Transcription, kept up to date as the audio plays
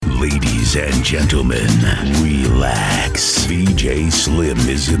Ladies and gentlemen, relax. VJ Slim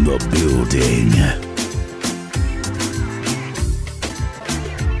is in the building.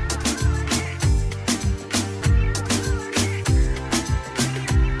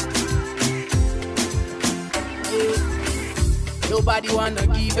 Nobody wanna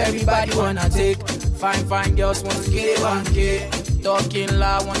give, everybody wanna take. Fine girls want to get 1K. Talking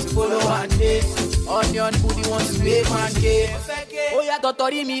loud, want to follow one day. Onion booty want to make 1K. Oh yeah,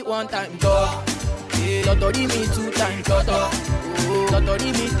 Totori me one time, talk. Totori me 2 times, talk.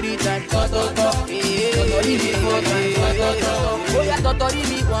 Totori me 3 times, talk. Totori me 4 times, talk. Oh yeah, Totori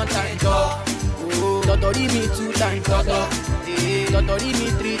me 1 time, talk. Totori me 2 times, talk. Totori me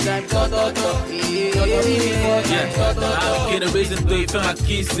 3 times, talk. Totori me 4 times, talk. I don't get a reason to feel my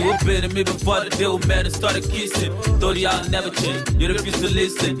kissing. Who been to me before the deal met and started kissing? Thought y'all never change. You refuse to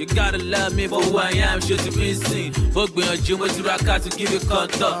listen. You gotta love me for who I am. Should to be seen. Book me on June with you rock out to give you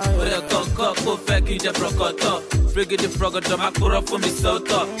contact. But I can't cut, go fake in your procoto. Frigate the frog of my cura for me so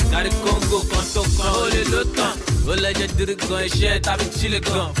top. Got it Congo, conto, hold it, look on. Well, I just did it gun, shit, I've been chilling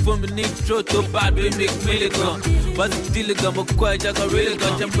gun. For me, need throw to bad, we make milligun. But the dealer gun, but quite I got really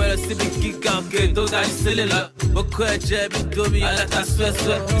gun. Jump where I see me kick out, get those guys silly like. But quite jab, you do me, I let that sweat.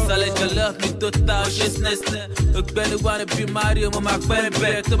 So let you love me, to touch, she's nesting. Look, Benny wanna be Mario, my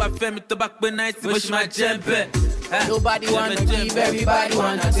baby. To my family, to back when I push my jam back. Nobody wanna give, everybody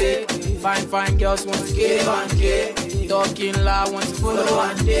wanna take. Fine girls want to get 1K. Talking loud, want to follow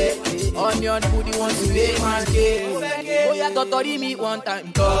one day. Onion booty want to make 1K. Oh yeah, Totori me 1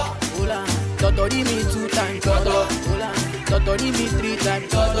 time, talk. Totori me 2 times, talk. Totori me 3 times,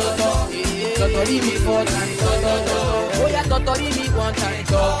 talk. Totori me 4 times, talk. Oh yeah, Totori me 1 time,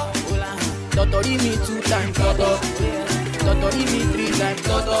 talk. Totori me 2 times, talk. Totori me 3 times,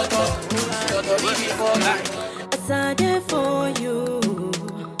 talk. Totori me 4 times. I'm there for you.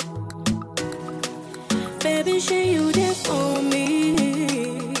 Baby, shey you there for me.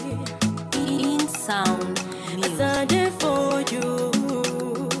 In sound. I'm there for you.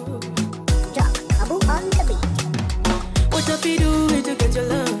 Jack, Abu on the beat. What if you do it to get your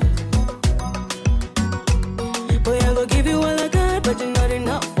love? Boy, I go give you all I got, but you're not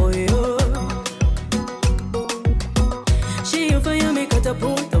enough for you. She you for you, make a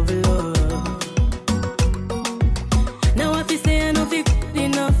point of love. Now I feel say I know feel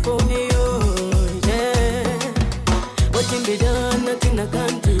enough for you. Nothing be done, nothing I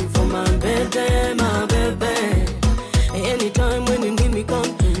can do for my baby, my baby. Anytime when you need me,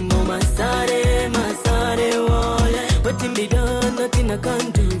 come to my side, wall. Nothing be done, nothing I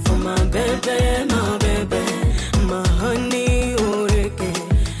can do for my baby, my honey, oreke,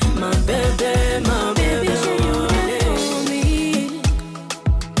 my baby, my baby. Baby, show you there for me.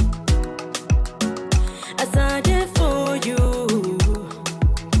 As I there for you.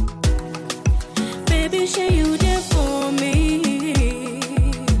 Baby, show you there for me.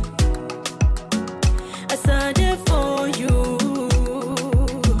 As I there for you.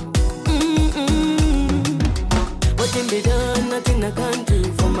 Nothing be done, nothing I can do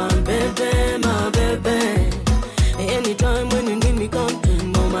for my baby, my baby. Anytime when you need me, come to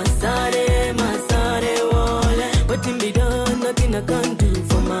my side, wall. Nothing be done, nothing I can do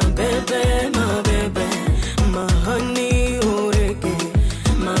for my baby, my honey, oreke,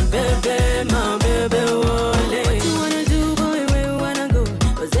 my baby, wall. What you wanna do, boy, where you wanna go?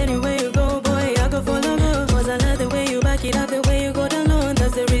 'Cause anywhere you go, boy, I go follow go. 'Cause I love the way you back it up, the way you go down low.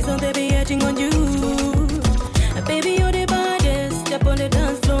 That's the reason they be edging on you. Baby, you're the baddest. Step on the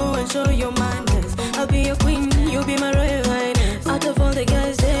dance floor and show your madness. I'll be your queen, you'll be my royal highness. Out of all the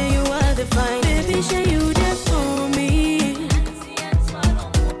guys there, you are the finest. Baby, share you there for me.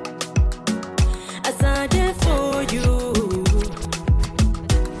 As I there for you.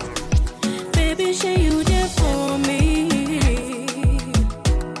 Baby, share you there for me.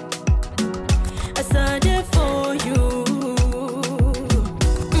 As I there for you.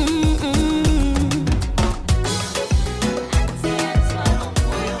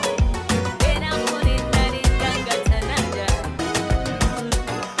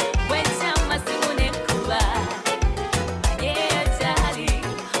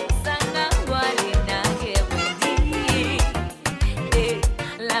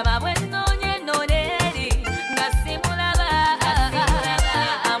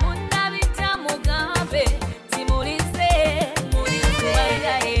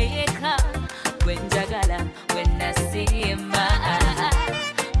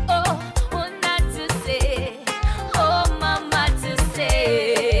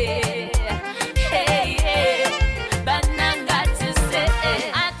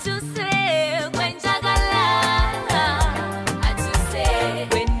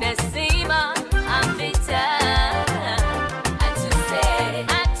 When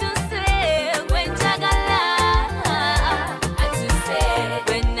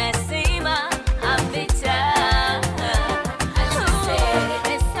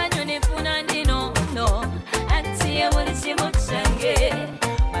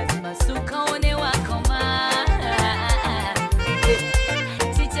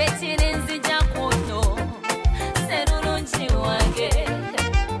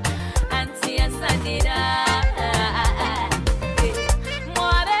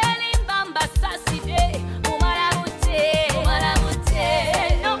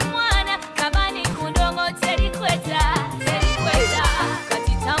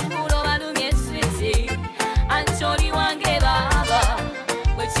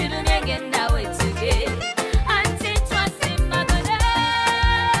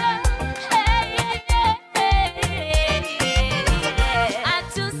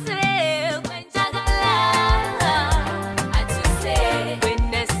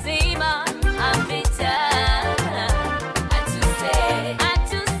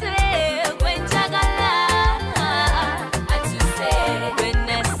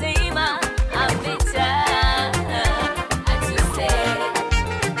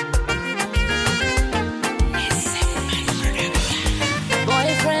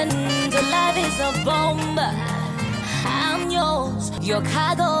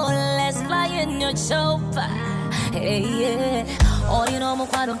Chicago, let's fly in your chopper. Hey, yeah. Oh, you know,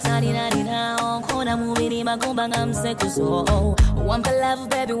 I'm tiny, now. Kona movie, my gumba, I'm sick of so. One for love,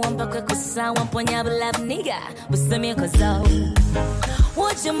 baby, one for quick, one for your love, nigga. But send me a cause.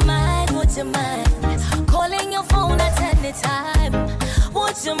 Would you mind, calling your phone at any time?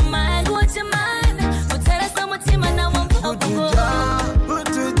 Would you mind, go tell us someone team and now I'm go to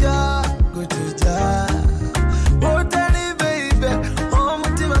ja. Oh, tell me, baby, oh, my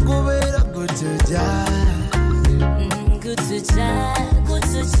team, I go better, go to ja. Good to ja.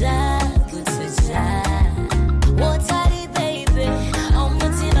 Oh, tell me, baby, oh, my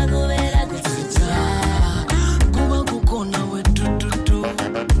team, I go better, go to ja. Kukona we do.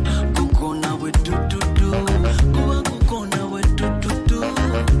 Kukona we do. Kukona we do.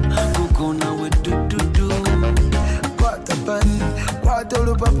 Kukona we do. Kwata pen, kwata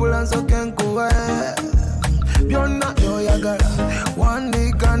lupapula nsokenkuwe. Byonna yoyagala,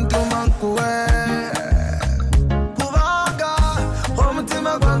 wandikantu mankuwe. Kubanga,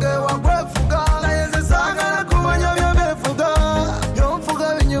 omutima gwange wagwefuga. Naye nze saagala kumanya byebefuga.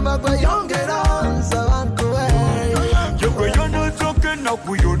 Byonfuga binyuma gwe yongera nsaba nkuwe. Yegwe yonozoke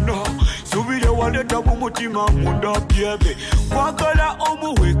nakuyona. Subire waleta mumutima munda byebe. Kwagala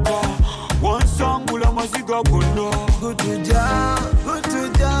omuweka. Wansangula maziga gonna. Good to ja.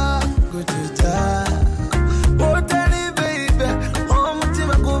 Oh, tell me, baby, oh,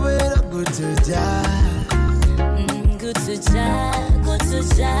 mutima kubera good to ja. Good to ja.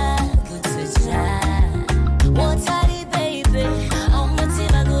 Oh, tell me, baby, oh,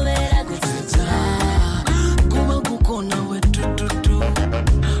 mutima kubera good to ja. Kuma kukona we do.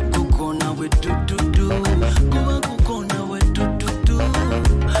 Kukona we do. Kuma kukona we do.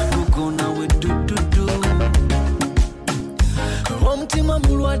 Kukona we do. Omutima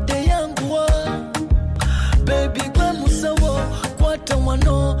mulwadde yanguwa. Baby, gwe musawo kwata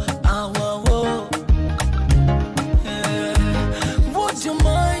wano awawo. Would you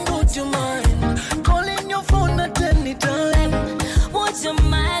mind calling your phone at any time? Would you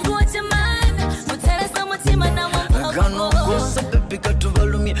mind mutera samutima na wako gano kosa baby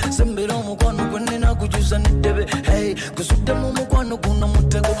katubalumye sembera omukwano gwenena kujuza nedebe. Hey, kusudde mu mukwano guno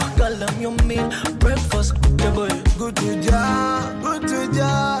mutego galam your meal breakfast boy. Good to ja.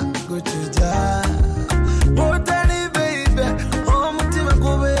 Oh, tell me, baby, oh, mutima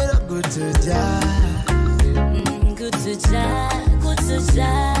kubera good to ja. Good to ja.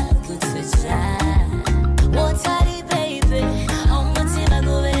 Oh, tell me, baby, oh, mutima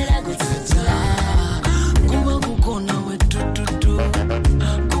kubera good to ja. Kuba kukona we do.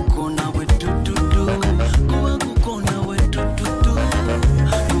 Kukona we do. Kuba kukona we do.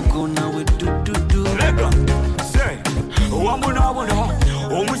 Kukona we do. Lega, say, wamuna.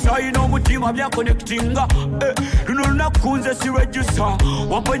 Omusayi n'omutima byakonectinga. Luno lunakunze sirejusa.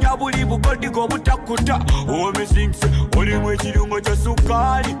 Wamponya buli bugodigo obutakuta. Omisingse olimu ekirungo kya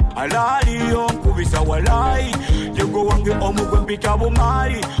sukali. Alali onkubisa walayi. Yego wange omugwe mpita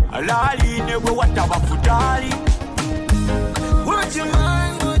bumaali. Alali negwe wataba futali. Would you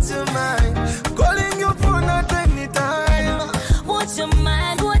mind calling your phone at any time? Would you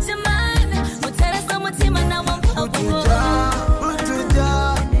mind mutera samutima na wako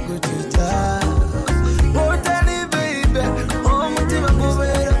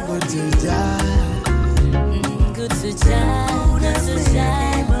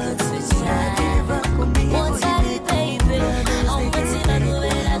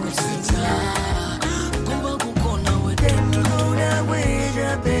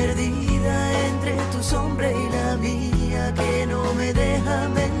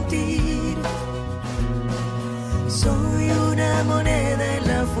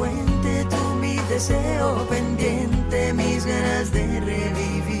deseo pendiente, mis ganas de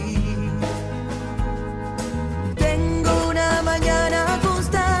revivir. Tengo una mañana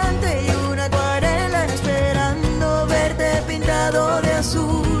constante y una acuarela esperando verte pintado de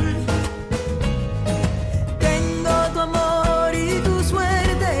azul. Tengo tu amor y tu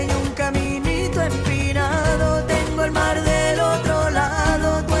suerte y un caminito empinado. Tengo el mar del otro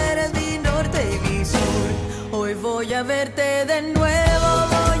lado, tú eres mi norte y mi sur. Hoy voy a verte de nuevo.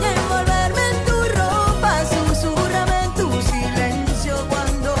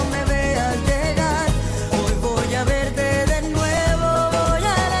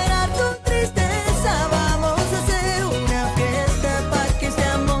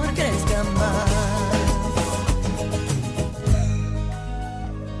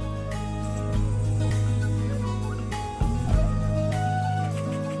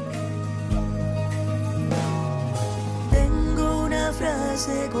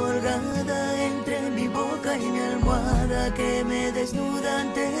 Colgada entre mi boca boca y mi almohada que me desnuda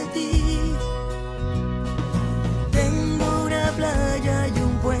ante ti. Tengo una playa y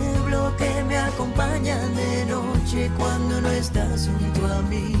un pueblo que me acompañan de noche cuando no estás junto a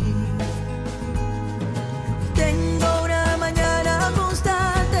mí. Tengo una mañana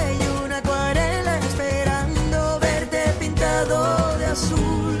constante y una acuarela esperando verte pintado de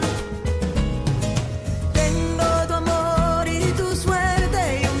azul. Tengo tu amor y tu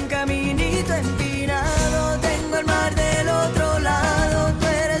suerte y un caminito empinado. Tengo el mar del otro lado, tú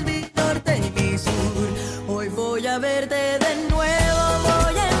eres mi norte y mi sur. Hoy voy a verte de nuevo,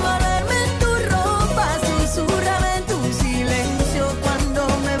 voy a envolverme en tu ropa, susurrame en tu silencio cuando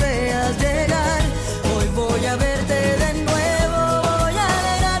me veas llegar. Hoy voy a verte de nuevo, voy a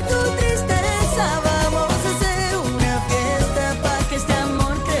alegrar tu tristeza. Vamos a hacer una fiesta para que este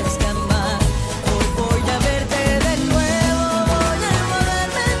amor crezca más. Hoy voy a verte de nuevo, voy a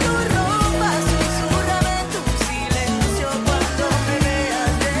envolverme en tu ropa, susurrame en tu silencio cuando me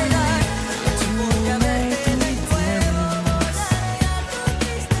veas llegar. Hoy voy a verte de nuevo, voy a alegrar tu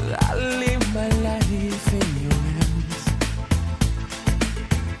tristeza. I live my life in your hands.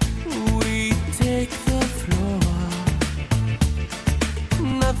 We take the floor.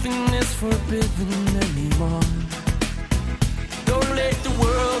 Nothing is forbidden anymore. Don't let the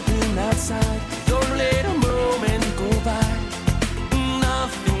world in outside. Don't let a moment go by.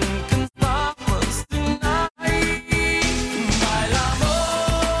 Nothing can stop us tonight. Bailamos,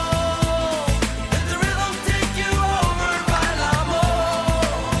 let the rhythm take you over.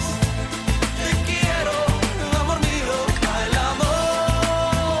 Bailamos, te quiero, amor mío. Bailamos,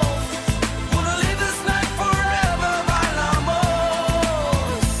 wanna live this night forever. Bailamos,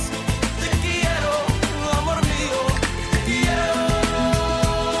 te quiero, amor mío. Te quiero.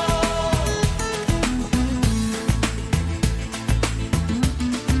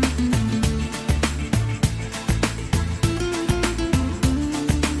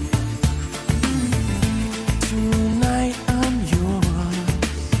 Tonight I'm yours.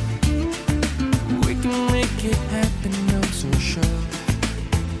 We can make it happen, I'm so sure.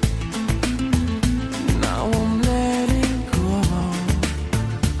 Now I'm letting go.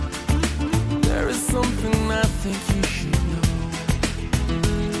 There is something I think you should know.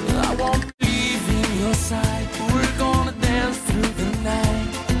 I won't leave in your side. We're gonna dance through the night.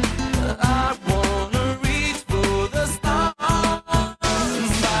 I wanna reach for the stars.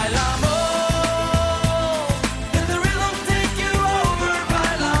 Bailamos, let the rhythm take you over.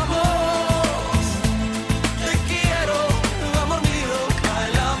 Bailamos, te quiero, amor mío.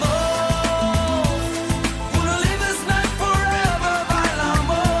 Bailamos, wanna live this night forever.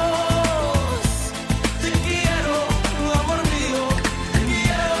 Bailamos, te quiero, amor mío. Te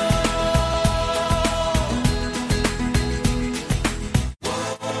quiero.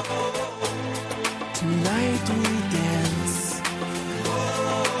 Tonight we dance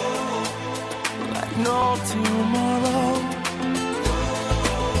like no tomorrow.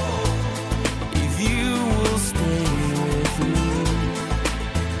 If you will stay with me,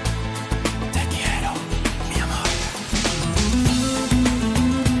 te quiero, mi amor.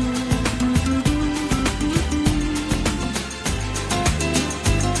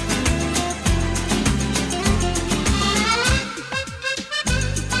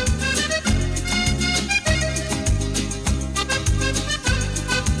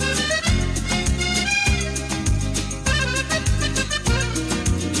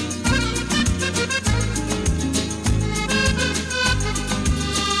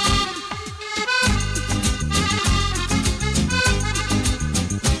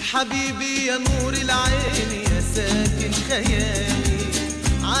 حبيبي يا نور العين يا ساكن خيالي،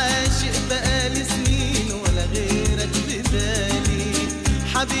 عاشق بقالي سنين ولا غيرك ببالي.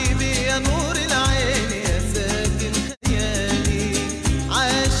 حبيبي يا نور العين يا ساكن خيالي،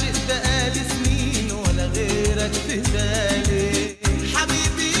 عاشق بقالي سنين ولا غيرك ببالي.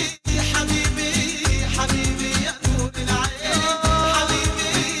 حبيبي حبيبي حبيبي يا نور العين،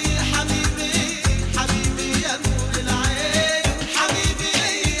 حبيبي حبيبي حبيبي يا نور العين، حبيبي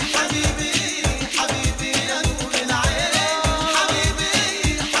حبيبي حبيبي يا نور العين، حبيبي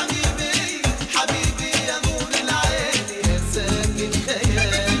حبيبي حبيبي يا نور العين يا ساكن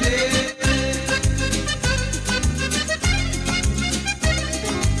خيالي.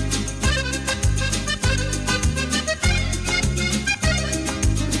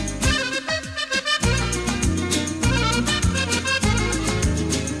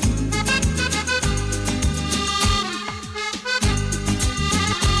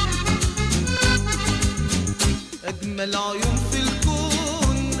 أجمل عيون في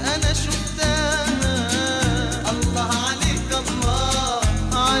الكون أنا شفتها، الله عليك الله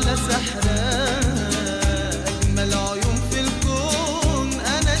على سحرها.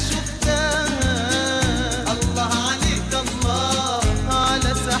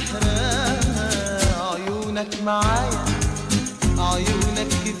 معايا عيونك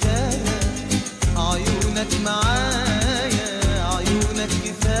كفاية عيونك معايا عيونك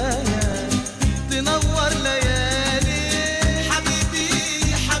كفاية تنور ليالي حبيبي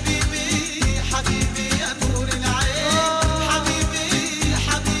حبيبي حبيبي يا نور العين حبيبي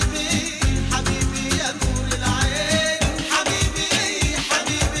حبيبي حبيبي يا نور العين حبيبي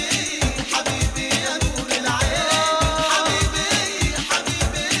حبيبي حبيبي يا نور العين حبيبي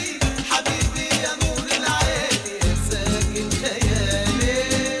حبيبي حبيبي يا نور العين يا ساكن خيالي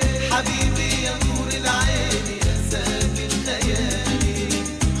حبيبي يا نور العين يا ساكن خيالي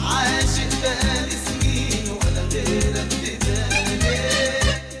عاشق بقالي سنين ولا غيرك في بالي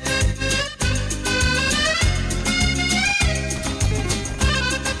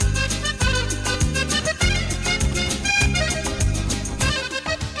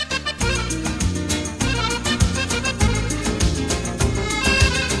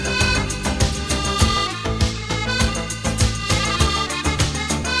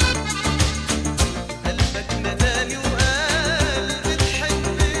قلبك نداني وقال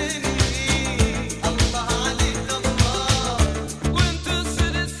بتحبني الله عليك الله Went to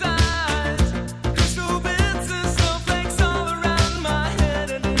city side, crystal bits and snowflakes all around my head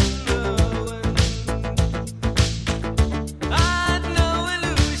and in the wind. I'd no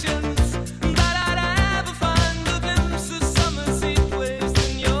illusions that I'd ever find a glimpse of summer's heat waves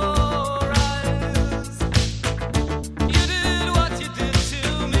in your eyes. You did what you did to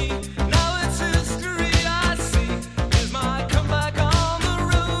me, now it's history I see. Here's my comeback on the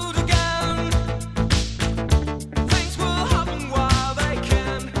road again. Things will happen while they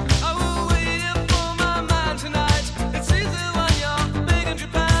can. I will wait for my man tonight. It's easy when you're big in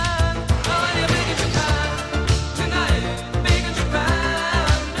Japan. Oh, when you're big in Japan tonight. Big in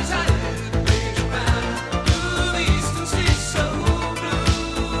Japan tonight. Big in Japan. Blue, the eastern sea so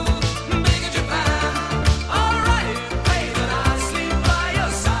blue. Big in Japan. All right, baby, I sleep by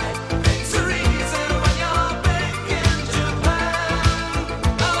your side. Things are easy when you're big in Japan.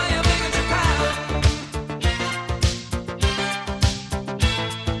 Oh, when you're big in Japan.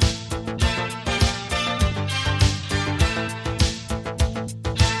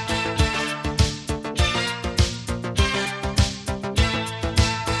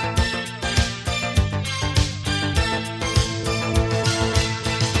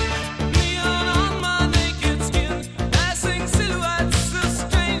 Neon on my naked skin, passing silhouettes of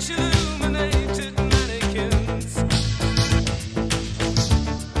strange illuminated mannequins.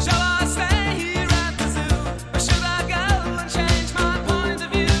 Shall I stay here at the zoo, or should I go and change my point of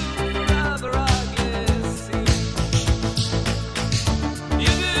view? Rather ugly scene.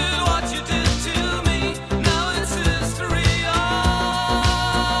 You did what you did to me, now it's history.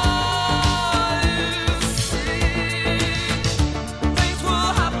 Things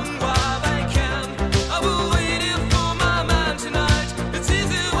will happen while they can. I will wait here for my man tonight. It's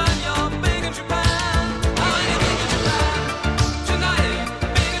easy when you're big in Japan. Oh, when you're big in Japan tonight.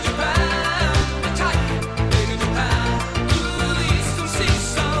 Big in Japan tight. Big in Japan. Blue, the eastern sea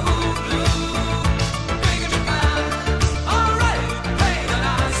so blue. Big in Japan. All right, baby,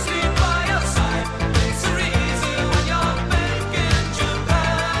 I sleep by your side. Things are easy when you're big in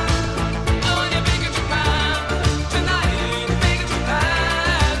Japan. Oh, when you're big in Japan tonight. Big in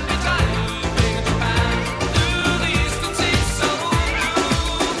Japan tight. Big in Japan. Blue, the eastern sea so blue.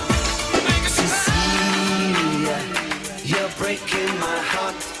 Big in Japan. You're breaking my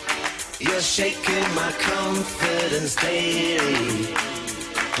heart. You're shaking my confidence daily.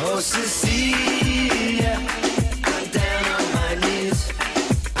 Oh, Cecilia, I'm down on my knees.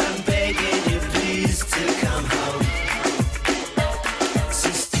 I'm begging you, please, to come home.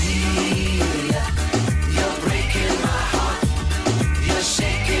 Cecilia, you're breaking my heart. You're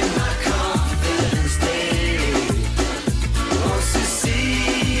shaking my confidence daily. Oh,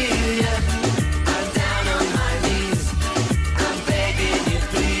 Cecilia, I'm down on my knees. I'm begging you,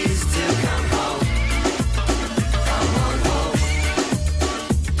 please, to come home. Come on home.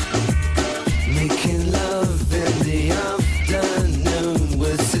 Making love in the afternoon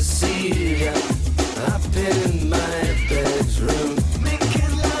with Cecilia up in my bedroom.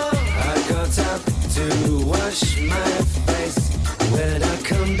 Making love. I got up to wash my face. When I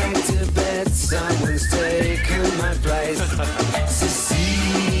come back to bed, someone's taken my place.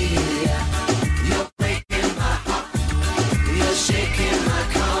 Cecilia, you're breaking my heart. You're shaking my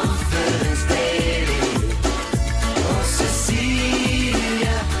confidence daily. Oh,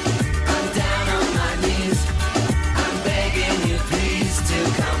 Cecilia, I'm down on my knees. I'm begging you, please, to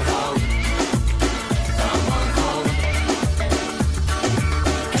come home. Come on home.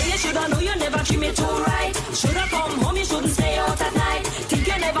 Hey, you shoulda know you never treat me too right. Shoulda come home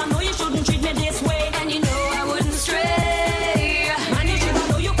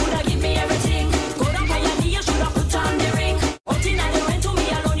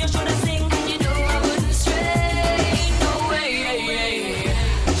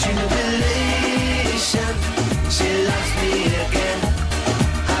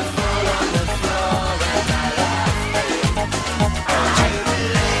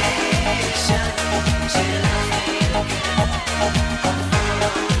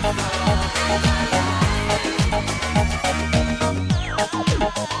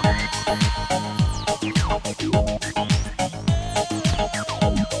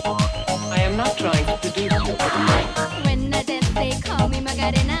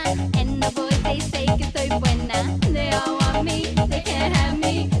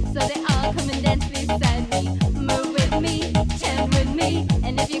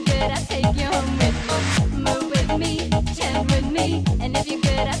and if you're good, I'll take you home with me. Move with me, chant with me, and if you're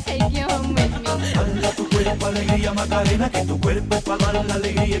good, I'll take you home with me. Dala tu cuerpo alegría Macarena, que tu cuerpo es para dar la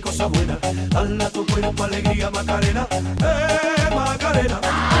alegría y cosas buenas. Dala tu cuerpo alegría Macarena, Macarena.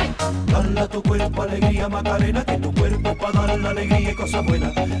 Dala tu cuerpo alegría Macarena, que tu cuerpo es para dar la alegría y cosas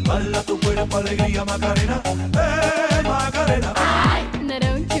buenas. Dala tu cuerpo alegría Macarena, Macarena. Now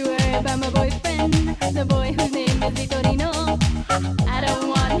don't you worry about my boyfriend, the boy whose name is Vitorino. I don't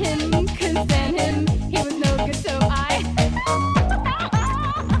want him, couldn't stand him, he was no good, so I...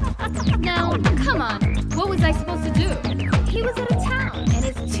 Now, come on, what was I supposed to do? He was out of town, and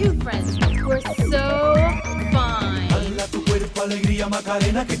his two friends were so fine. Dala tu cuerpo alegría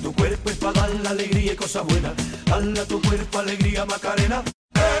Macarena, que tu cuerpo es para dar la alegría y cosas buenas. Dala tu cuerpo alegría Macarena,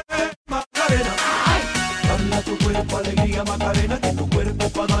 Macarena. Dala tu cuerpo alegría Macarena, que tu cuerpo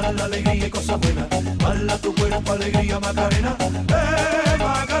es para dar la alegría y cosas buenas. Dala tu cuerpo alegría Macarena,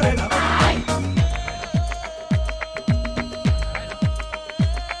 Macarena.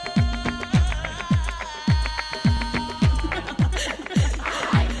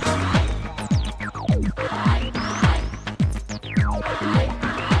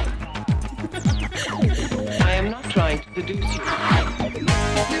 I am not trying to seduce you.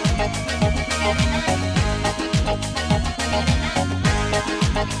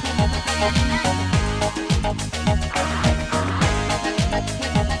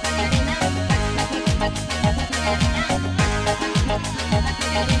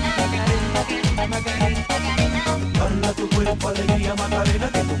 Dala tu cuerpo alegría Macarena,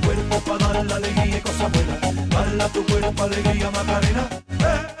 que tu cuerpo es para dar la alegría y cosas buenas. Dala tu cuerpo alegría Macarena,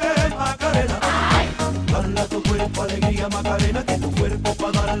 Macarena. Dala tu cuerpo alegría Macarena, que tu cuerpo es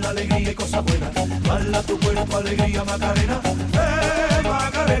para dar la alegría y cosas buenas. Dala tu cuerpo alegría Macarena,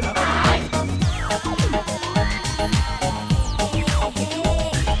 Macarena.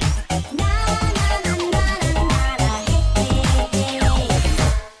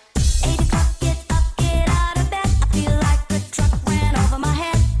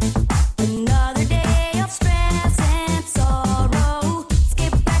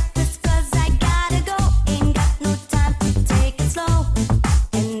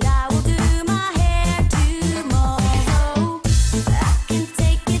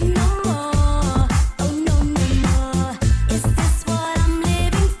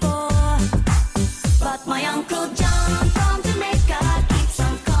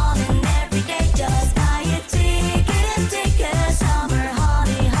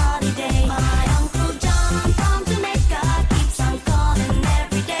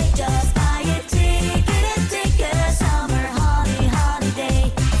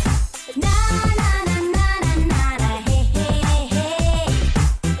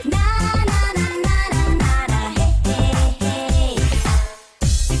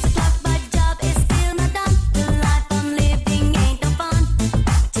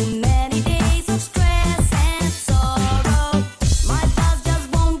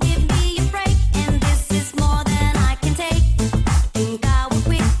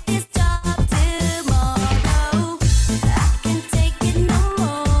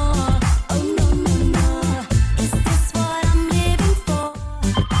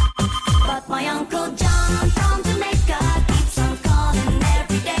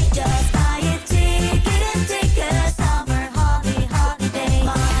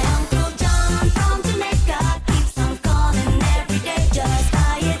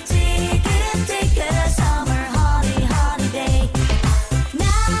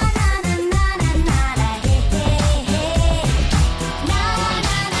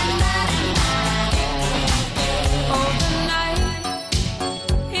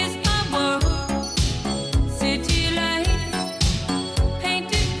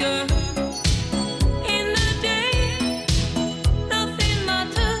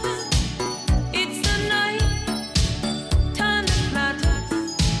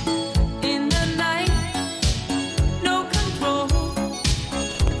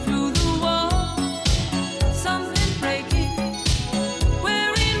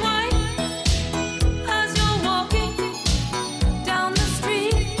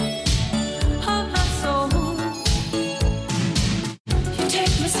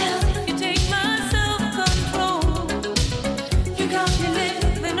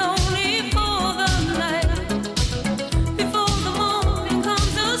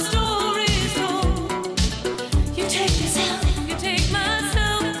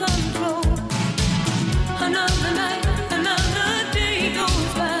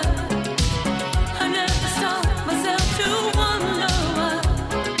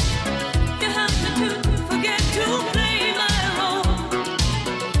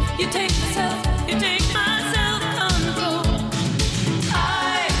 You take my self-control.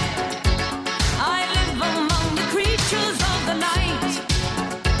 I live among the creatures of the night.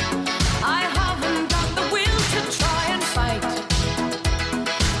 I haven't got the will to try and fight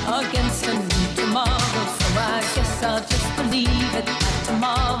against a new tomorrow, so I guess I'll just believe it that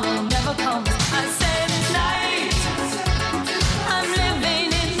tomorrow never comes. I said night. I'm living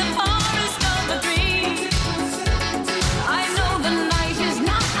in the forest of a dream. I know the night is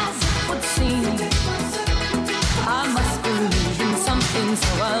not as it would seem. I must believe in something,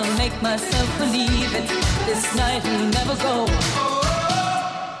 so I'll make myself believe it. This night will never go.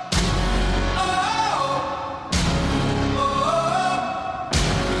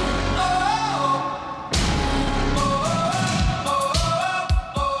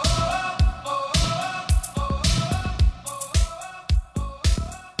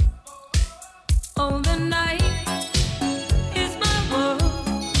 Oh, the night is my world.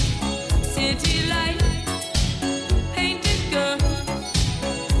 City light, painted girls.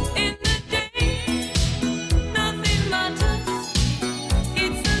 In the day, nothing matters.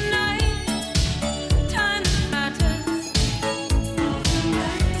 It's the night, time that matters.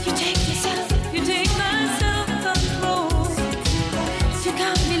 You take my self-control. You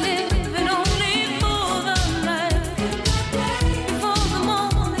got me living only for the night. Before the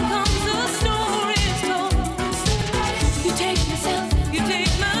morning comes, the story's told. You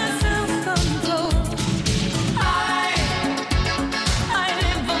take my self-control. I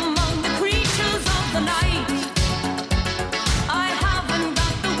live among the creatures of the night. I haven't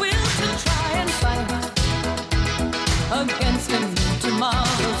got the will to try and fight against a new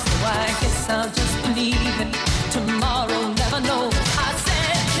tomorrow, so I guess I'll just believe it. Tomorrow never knows. I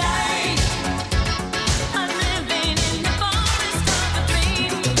said night. I'm living in the forest of a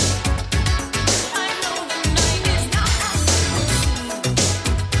dream. I know the night is not as it would seem.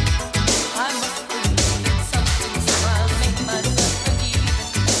 I must believe in something, so I'll make myself believe it.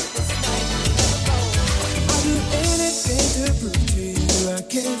 This night will never go. I'll do anything to prove to you I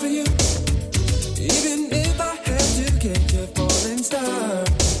care for you. Even if I have to catch a falling star.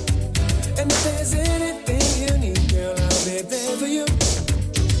 And if there's anything you need, girl, I'll be there for you.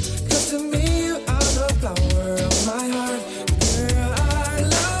 'Cause to me you are the flower of my heart. Girl, I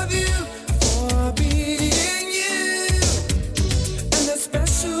love you for being you. And the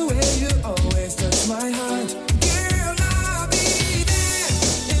special way you always touch my heart. Girl, I'll be there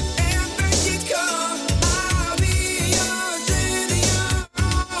if ever you come. I'll be your dream, your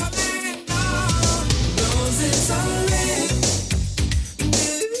all and all. Roses are red.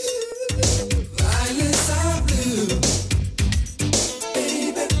 I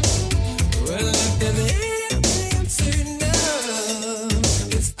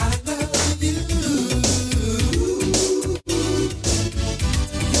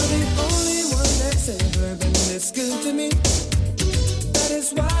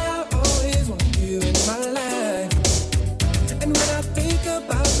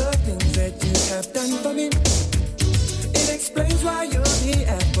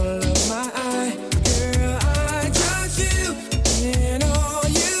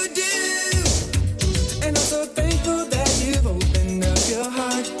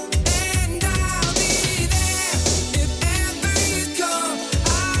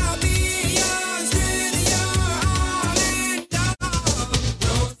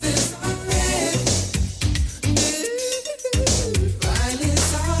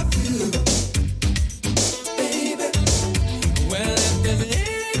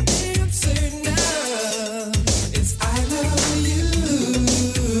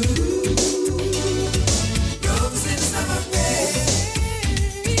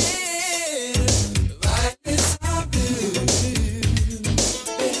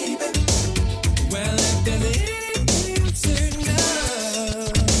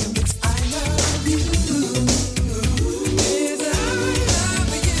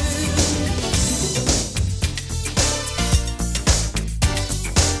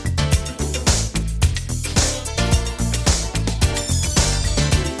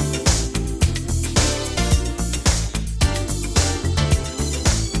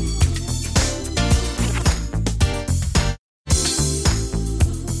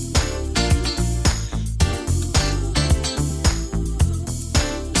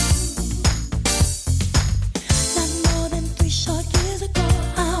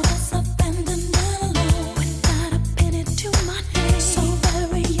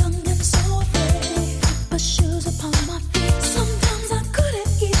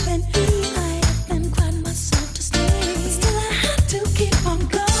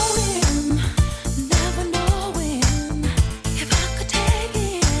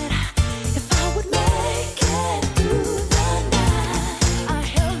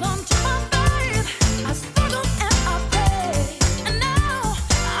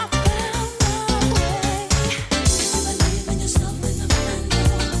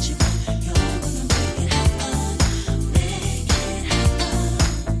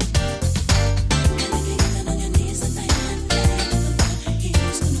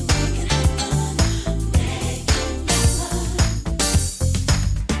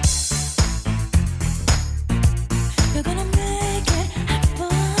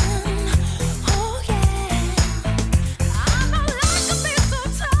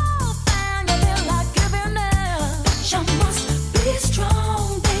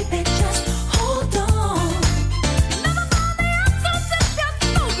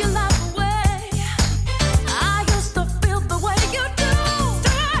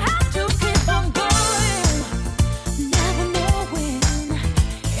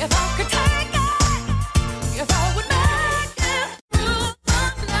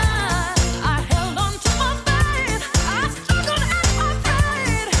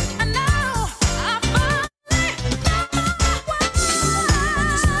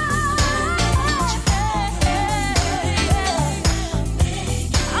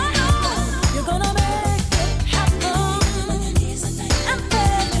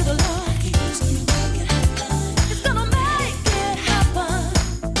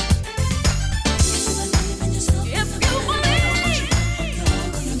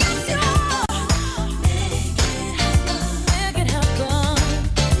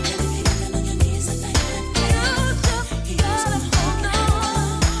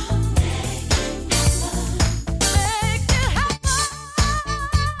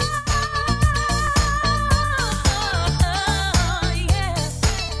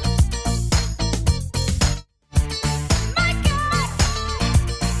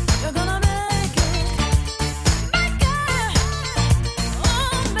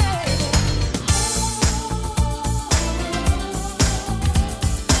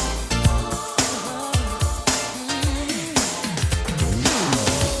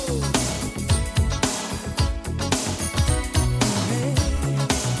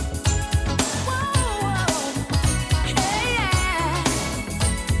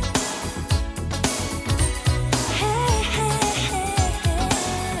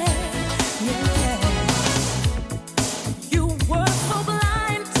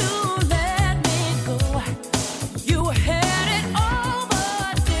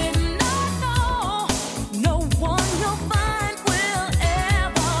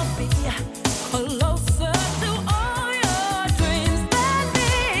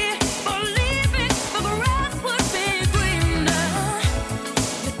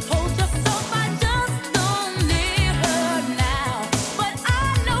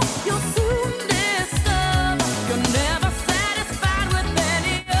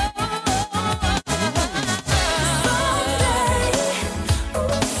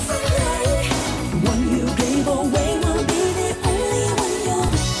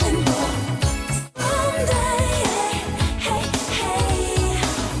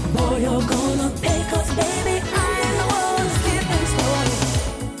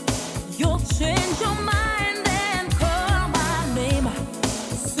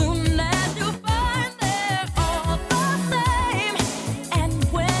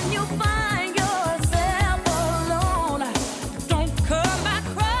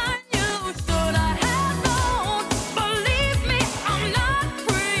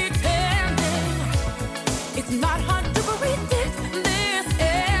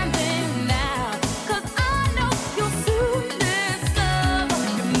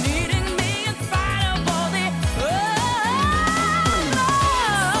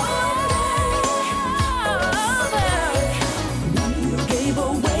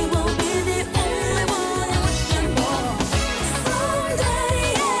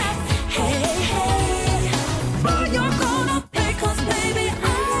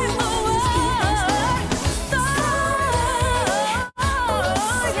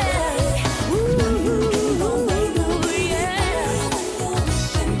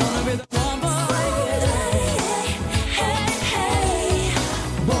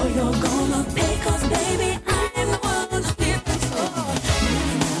you're gonna pay, 'cause baby, I'm the one who's here to stay.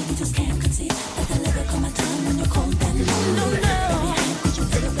 You just can't conceive that the liquor come my tongue when you're cold and long. No, no. Baby, could you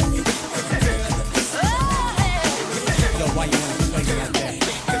feel the relief? Yo, why you wanna play me like that?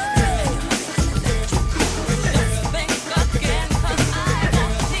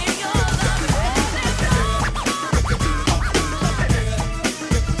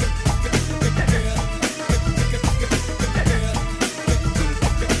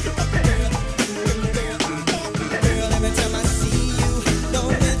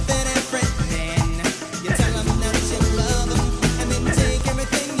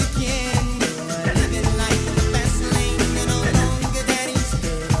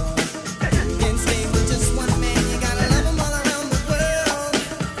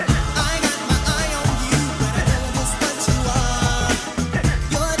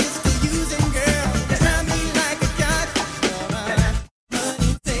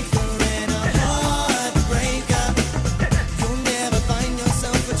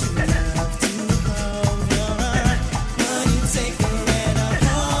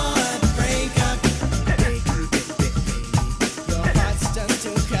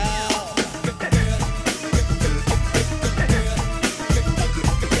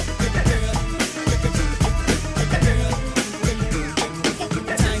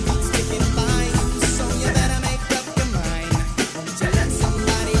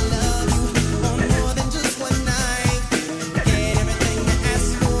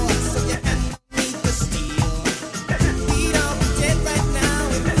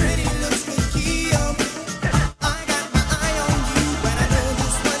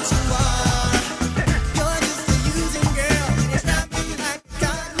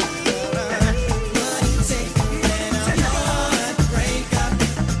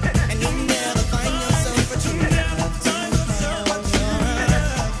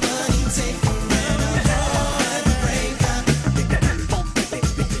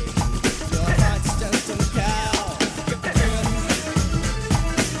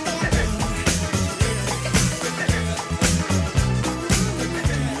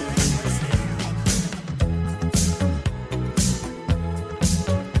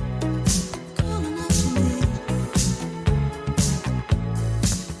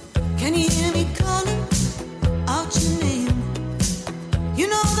 Can you hear me calling out your name? You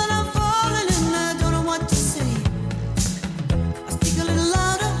know that I'm falling and I don't know what to say. I'll speak a little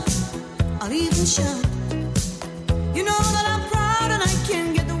louder, I'll even shout. You know that I'm proud and I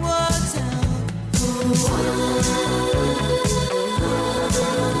can't get the words out.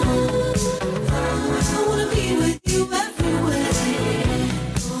 I wanna be with you everywhere.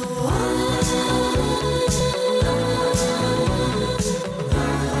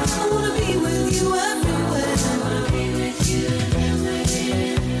 I wanna be with you everywhere. I wanna be with you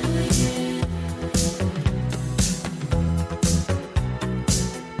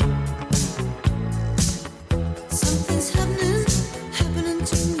Something's happening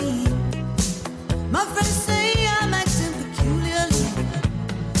to me. My friends say I'm acting peculiarly.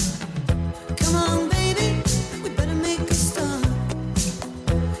 Come on, baby, we better make a start.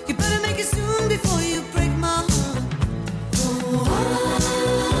 You better make it soon before you break my heart.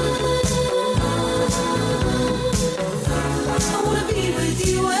 I wanna be with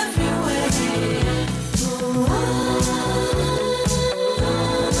you everywhere.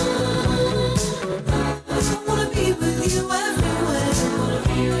 I wanna be with you everywhere. I wanna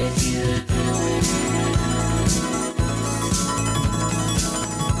be with you.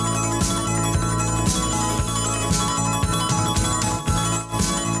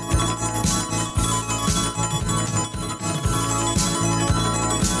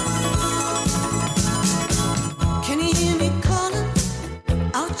 Can you hear me calling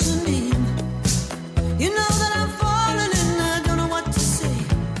out your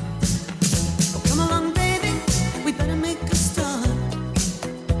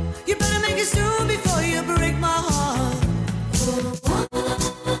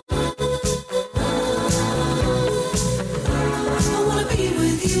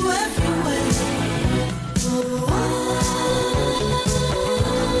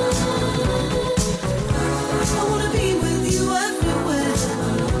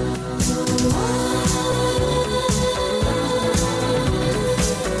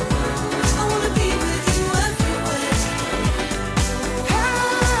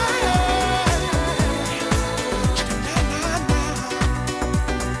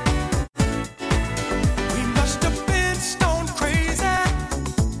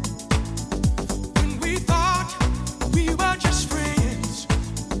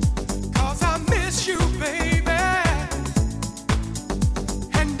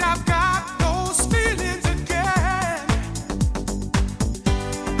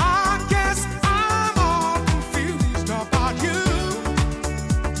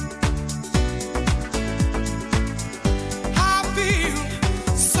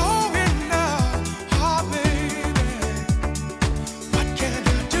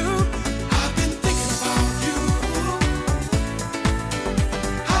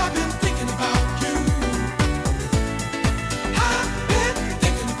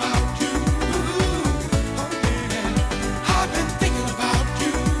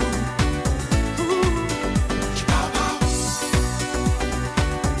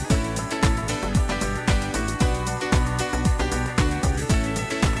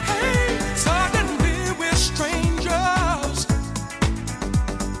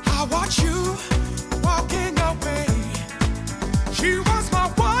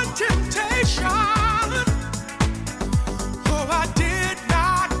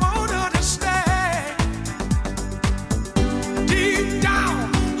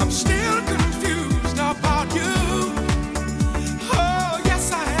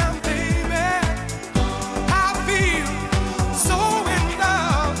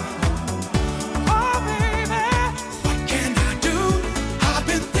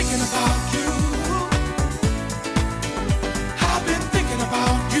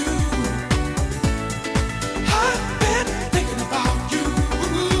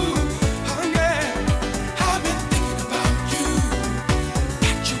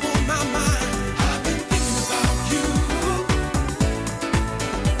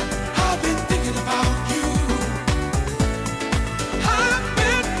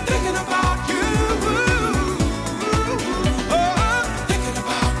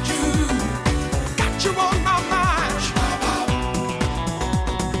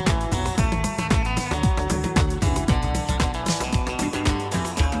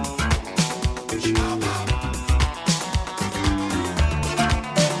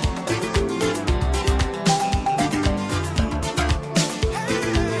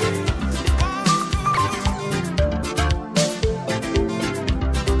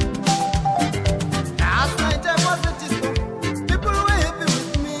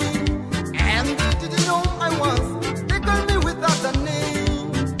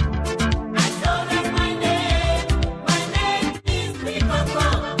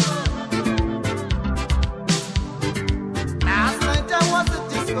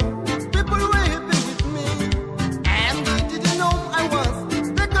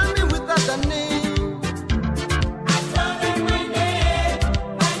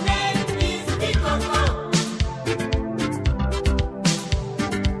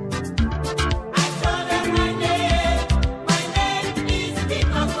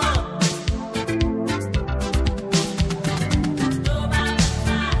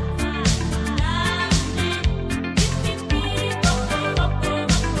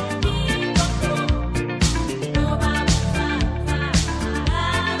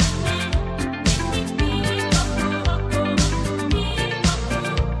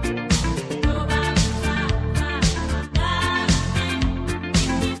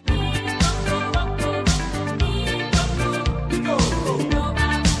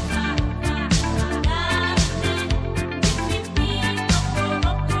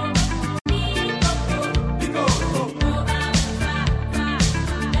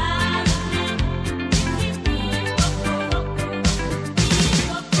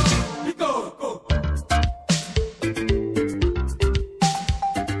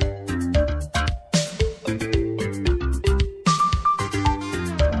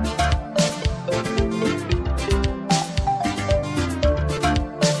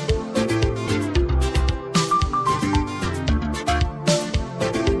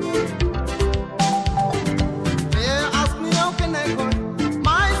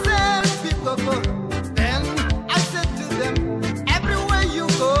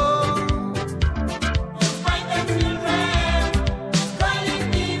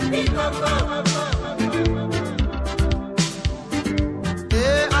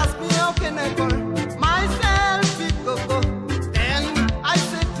They ask me how can I call myself big go. Then I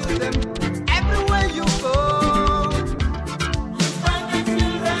said to them, everywhere you go, you find the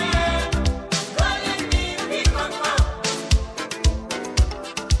children calling me big go.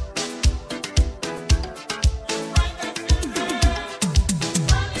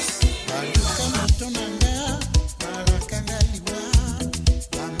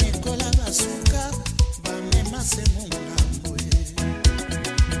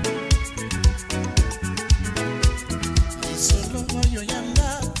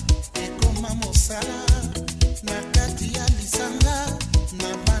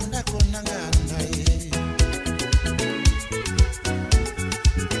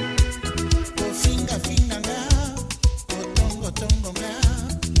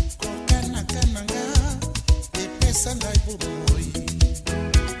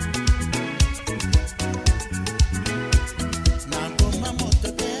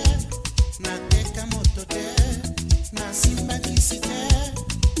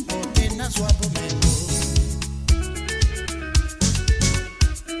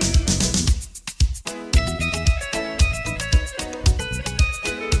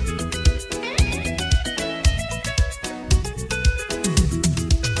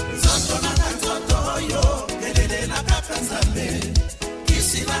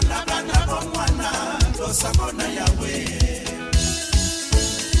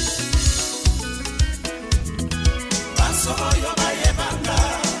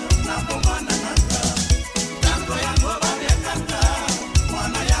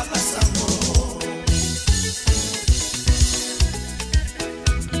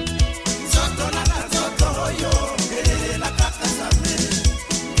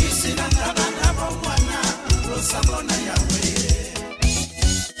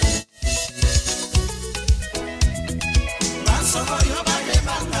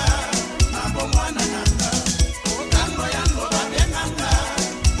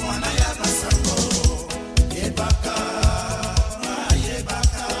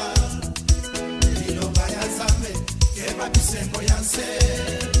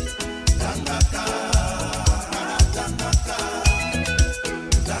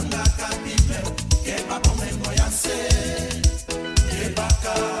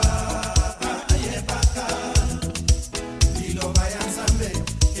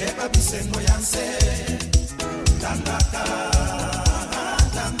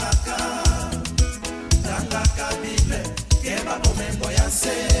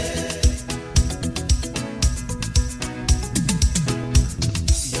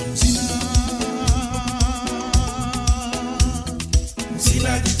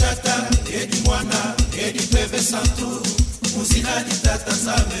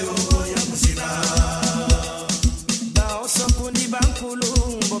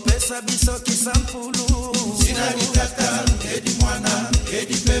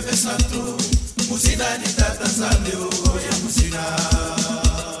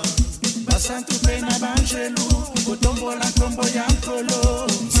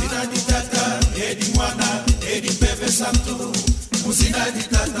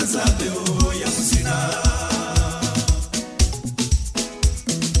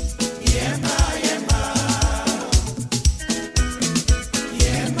 Yeah.